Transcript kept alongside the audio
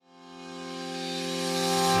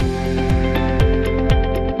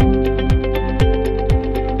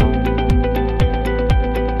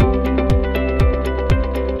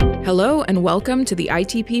Hello and welcome to the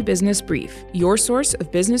ITP Business Brief, your source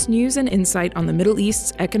of business news and insight on the Middle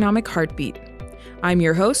East's economic heartbeat. I'm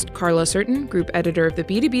your host, Carla Certain, Group Editor of the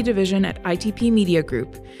B2B Division at ITP Media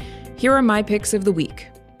Group. Here are my picks of the week.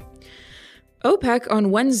 OPEC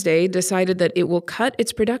on Wednesday decided that it will cut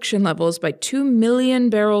its production levels by 2 million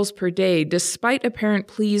barrels per day, despite apparent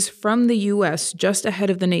pleas from the U.S. just ahead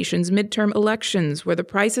of the nation's midterm elections, where the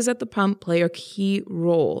prices at the pump play a key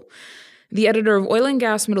role. The editor of Oil and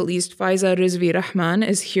Gas Middle East, Faiza Rizvi Rahman,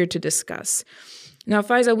 is here to discuss. Now,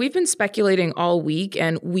 Faiza, we've been speculating all week,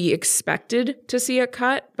 and we expected to see a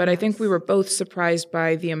cut, but I think we were both surprised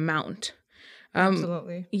by the amount.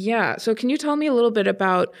 Absolutely. Yeah. So can you tell me a little bit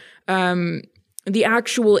about the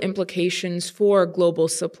actual implications for global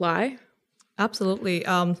supply? Absolutely.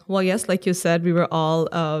 Well, yes, like you said, we were all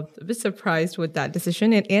a bit surprised with that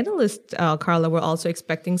decision. And analysts, Carla, were also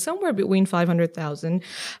expecting somewhere between 500,000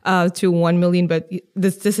 to 1 million. But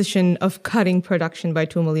this decision of cutting production by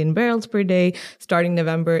 2 million barrels per day starting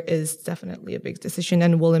November is definitely a big decision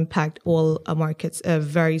and will impact all markets in a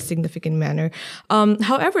very significant manner.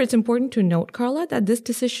 However, it's important to note, Carla, that this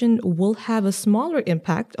decision will have a smaller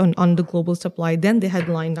impact on the global supply than the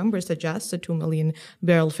headline number suggests, the 2 million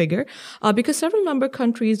barrel figure, because several member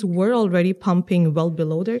countries were already pumping well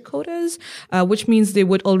below their quotas, which means they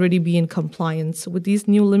would already be in compliance with these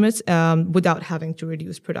new limits without having to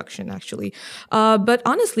reduce production, actually. But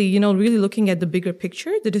honestly, really looking at the bigger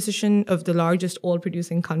picture, the decision of the largest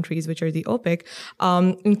oil-producing countries, which are the OPEC,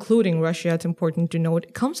 including Russia, it's important to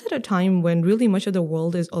note, comes at a time when really much of the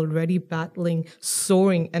world is already battling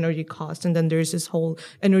soaring energy costs. And then there's this whole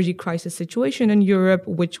energy crisis situation in Europe,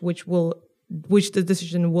 which the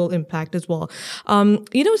decision will impact as well.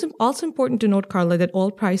 It's also important to note, Carla, that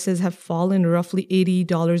oil prices have fallen roughly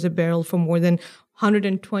 $80 a barrel for more than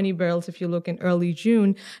 120 barrels if you look in early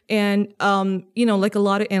June. And, like a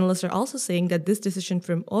lot of analysts are also saying that this decision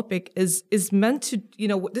from OPEC is meant to,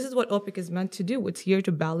 this is what OPEC is meant to do. It's here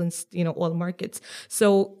to balance, oil markets.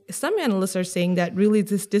 So some analysts are saying that really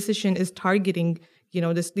this decision is targeting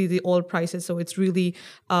the oil prices. So it's really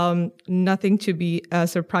nothing to be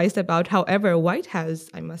surprised about. However, White House,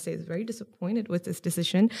 I must say, is very disappointed with this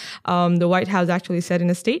decision. The White House actually said in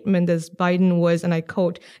a statement that Biden was, and I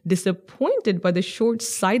quote, disappointed by the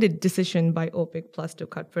short-sighted decision by OPEC Plus to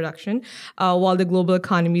cut production, while the global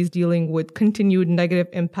economy is dealing with continued negative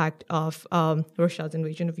impact of Russia's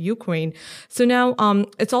invasion of Ukraine. So now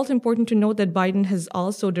it's also important to note that Biden has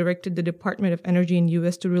also directed the Department of Energy in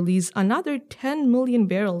U.S. to release another 10 million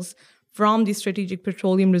barrels from the Strategic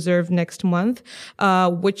Petroleum Reserve next month,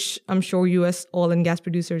 which I'm sure U.S. oil and gas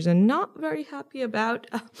producers are not very happy about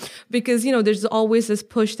because, there's always this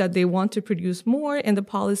push that they want to produce more and the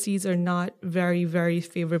policies are not very, very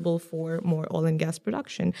favorable for more oil and gas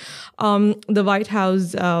production. The White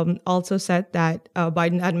House also said that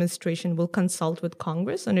Biden administration will consult with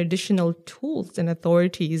Congress on additional tools and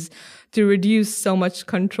authorities to reduce so much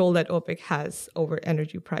control that OPEC has over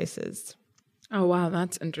energy prices. Oh, wow.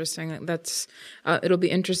 That's interesting. It'll be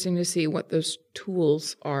interesting to see what those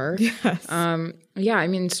tools are. Yes.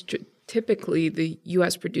 Typically the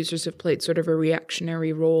U.S. producers have played sort of a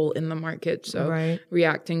reactionary role in the market. So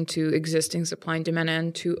reacting to existing supply and demand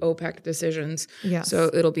and to OPEC decisions. Yes. So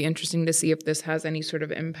it'll be interesting to see if this has any sort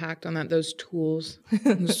of impact on that, those tools,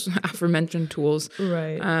 those aforementioned tools.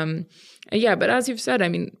 Right. But as you've said,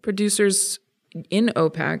 producers in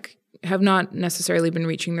OPEC have not necessarily been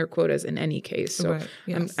reaching their quotas in any case. So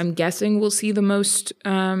yes. I'm guessing we'll see the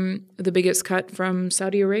biggest cut from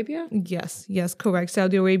Saudi Arabia? Yes, correct.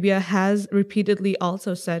 Saudi Arabia has repeatedly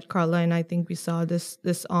also said, Carla, and I think we saw this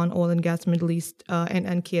on Oil and Gas Middle East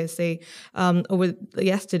and KSA over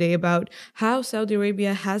yesterday about how Saudi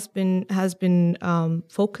Arabia has been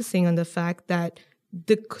focusing on the fact that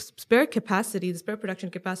the spare production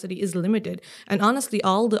capacity is limited. And honestly,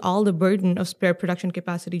 all the burden of spare production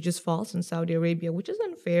capacity just falls on Saudi Arabia, which is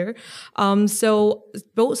unfair. So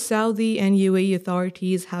both Saudi and UAE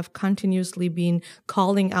authorities have continuously been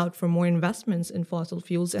calling out for more investments in fossil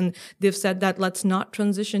fuels. And they've said that let's not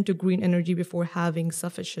transition to green energy before having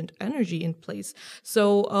sufficient energy in place.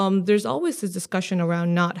 So there's always this discussion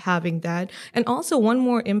around not having that. And also one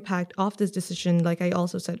more impact of this decision, like I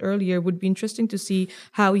also said earlier, would be interesting to see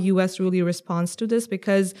how U.S. really responds to this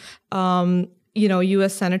because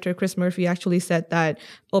U.S. Senator Chris Murphy actually said that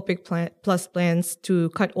OPEC plus plans to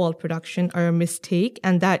cut oil production are a mistake,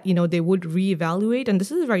 and that, they would reevaluate, and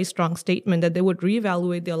this is a very strong statement, that they would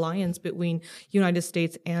reevaluate the alliance between United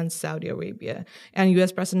States and Saudi Arabia. And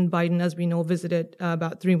U.S. President Biden, as we know, visited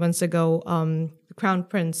about 3 months ago Crown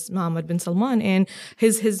Prince Mohammed bin Salman, and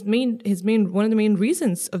his main one of the main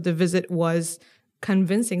reasons of the visit was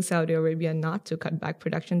convincing Saudi Arabia not to cut back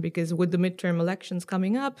production, because with the midterm elections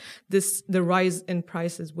coming up, the rise in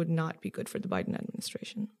prices would not be good for the Biden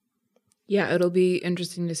administration. Yeah, it'll be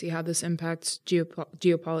interesting to see how this impacts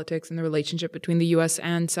geopolitics and the relationship between the U.S.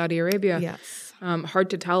 and Saudi Arabia. Yes.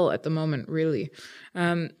 Hard to tell at the moment, really.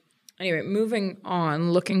 Anyway, moving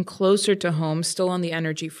on, looking closer to home, still on the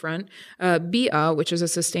energy front, BIA, which is a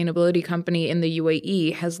sustainability company in the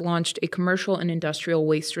UAE, has launched a commercial and industrial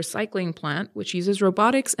waste recycling plant, which uses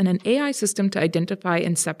robotics and an AI system to identify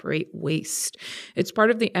and separate waste. It's part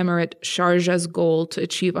of the Emirate Sharjah's goal to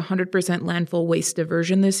achieve 100% landfill waste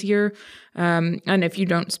diversion this year. And if you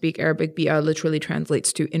don't speak Arabic, BIA literally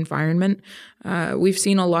translates to environment. We've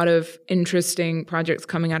seen a lot of interesting projects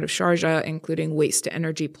coming out of Sharjah, including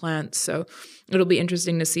waste-to-energy plants. So it'll be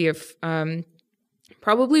interesting to see if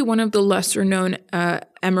probably one of the lesser-known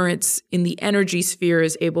emirates in the energy sphere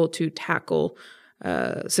is able to tackle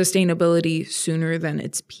sustainability sooner than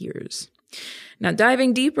its peers. Now,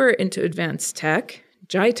 diving deeper into advanced tech,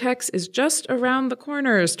 GITEX is just around the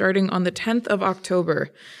corner, starting on the 10th of October.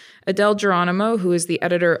 Adele Geronimo, who is the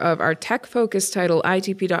editor of our tech-focused title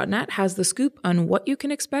ITP.net, has the scoop on what you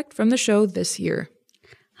can expect from the show this year.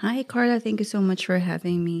 Hi, Carla. Thank you so much for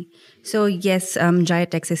having me. So yes,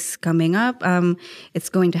 GITEX is coming up. It's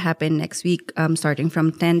going to happen next week, starting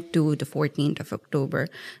from 10th to the 14th of October.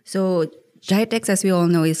 So GITEX, as we all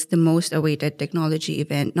know, is the most awaited technology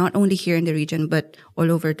event, not only here in the region, but all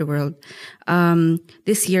over the world.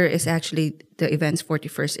 This year is actually the event's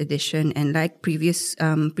 41st edition. And like previous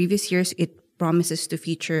years, it promises to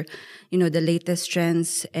feature, the latest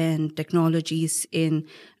trends and technologies in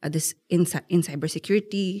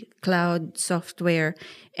cybersecurity, cloud, software,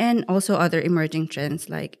 and also other emerging trends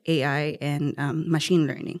like AI and machine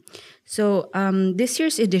learning. So this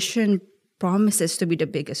year's edition promises to be the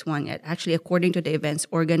biggest one yet. Actually, according to the event's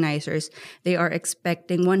organizers, they are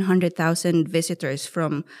expecting 100,000 visitors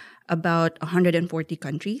from about 140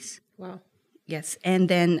 countries. Wow. Yes. And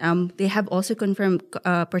then they have also confirmed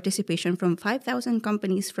participation from 5,000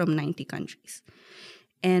 companies from 90 countries.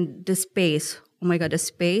 And the space,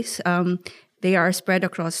 they are spread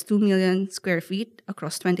across 2 million square feet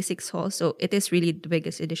across 26 halls. So it is really the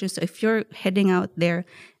biggest edition. So if you're heading out there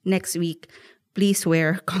next week, please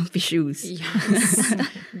wear comfy shoes. Yes.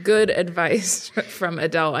 Good advice from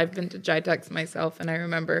Adele. I've been to GITEX myself, and I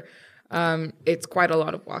remember it's quite a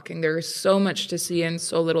lot of walking. There is so much to see and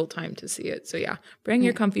so little time to see it. So yeah, bring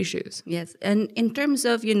your comfy shoes. Yes. And in terms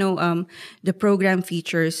of, the program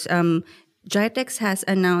features, GITEX has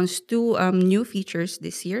announced 2 new features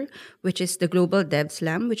this year, which is the Global Dev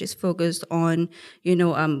Slam, which is focused on,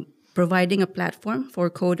 providing a platform for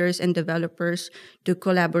coders and developers to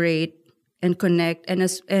collaborate and connect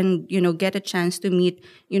and get a chance to meet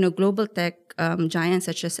global tech giants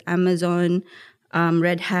such as Amazon,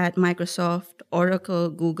 Red Hat, Microsoft, Oracle,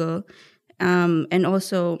 Google, and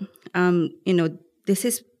also this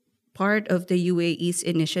is part of the UAE's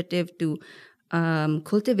initiative to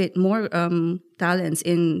cultivate more talents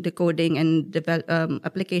in the coding and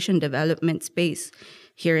application development space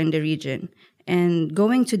here in the region. And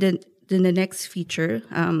going to the next feature,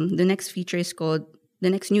 the next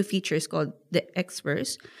new feature is called the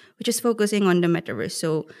Xverse, which is focusing on the metaverse.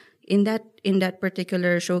 So in that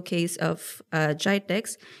particular showcase of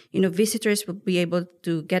GITEX, visitors will be able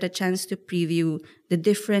to get a chance to preview the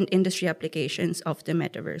different industry applications of the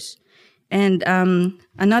metaverse. And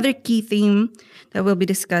another key theme that will be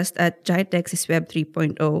discussed at GITEX is Web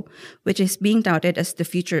 3.0, which is being touted as the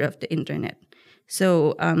future of the internet.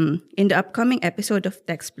 So in the upcoming episode of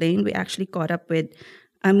TechSplain, we actually caught up with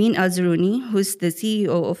Amin Al-Zaruni, who's the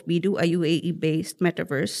CEO of Bidu, a UAE-based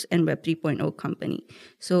metaverse and Web 3.0 company.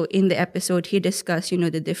 So in the episode, he discussed,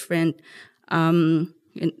 the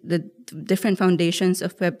different foundations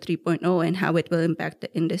of Web 3.0 and how it will impact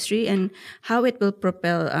the industry and how it will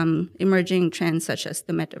propel emerging trends such as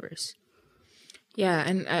the metaverse. Yeah,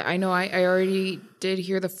 and I know I already did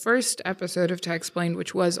hear the first episode of TechSplained,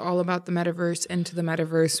 which was all about the metaverse, into the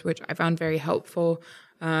metaverse, which I found very helpful.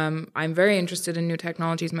 I'm very interested in new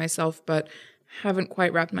technologies myself, but haven't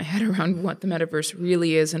quite wrapped my head around what the metaverse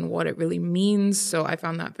really is and what it really means. So I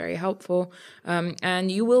found that very helpful.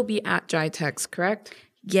 And you will be at GITEX, correct?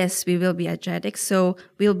 Yes, we will be at GITEX. So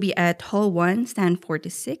we'll be at Hall 1, stand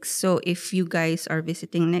 46. So if you guys are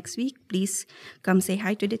visiting next week, please come say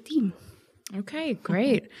hi to the team. Okay,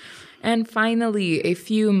 great. And finally, a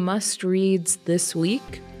few must-reads this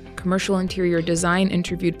week. Commercial Interior Design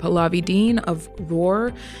interviewed Pallavi Dean of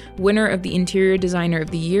Roar, winner of the Interior Designer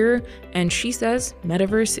of the Year, and she says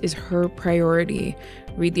metaverse is her priority.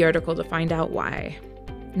 Read the article to find out why.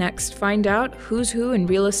 Next, find out who's who in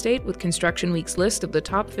real estate with Construction Week's list of the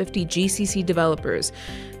top 50 GCC developers.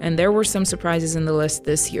 And there were some surprises in the list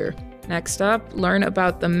this year. Next up, learn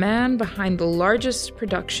about the man behind the largest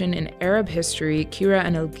production in Arab history, Kira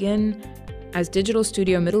and Elgin, as Digital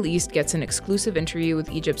Studio Middle East gets an exclusive interview with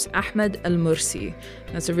Egypt's Ahmed Al-Mursi.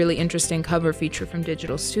 That's a really interesting cover feature from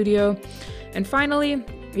Digital Studio. And finally,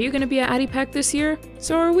 are you going to be at ADIPEC this year?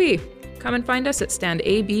 So are we. Come and find us at stand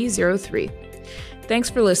AB03. Thanks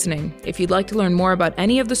for listening. If you'd like to learn more about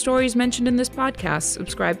any of the stories mentioned in this podcast,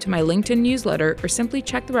 subscribe to my LinkedIn newsletter or simply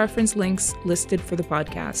check the reference links listed for the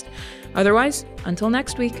podcast. Otherwise, until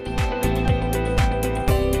next week.